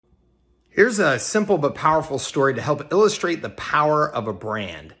Here's a simple but powerful story to help illustrate the power of a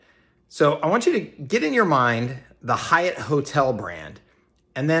brand. So I want you to get in your mind the Hyatt Hotel brand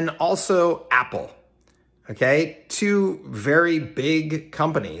and then also Apple, okay? Two very big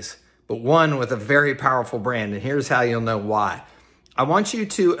companies, but one with a very powerful brand. And here's how you'll know why. I want you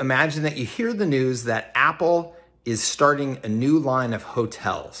to imagine that you hear the news that Apple is starting a new line of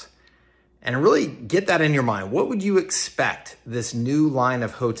hotels. And really get that in your mind. What would you expect this new line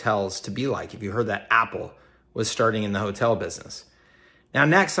of hotels to be like if you heard that Apple was starting in the hotel business? Now,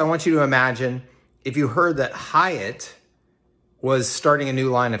 next, I want you to imagine if you heard that Hyatt was starting a new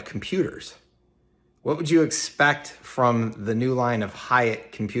line of computers. What would you expect from the new line of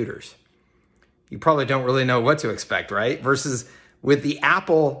Hyatt computers? You probably don't really know what to expect, right? Versus with the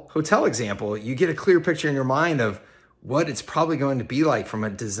Apple hotel example, you get a clear picture in your mind of what it's probably going to be like from a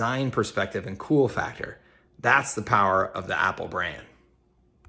design perspective and cool factor. That's the power of the Apple brand.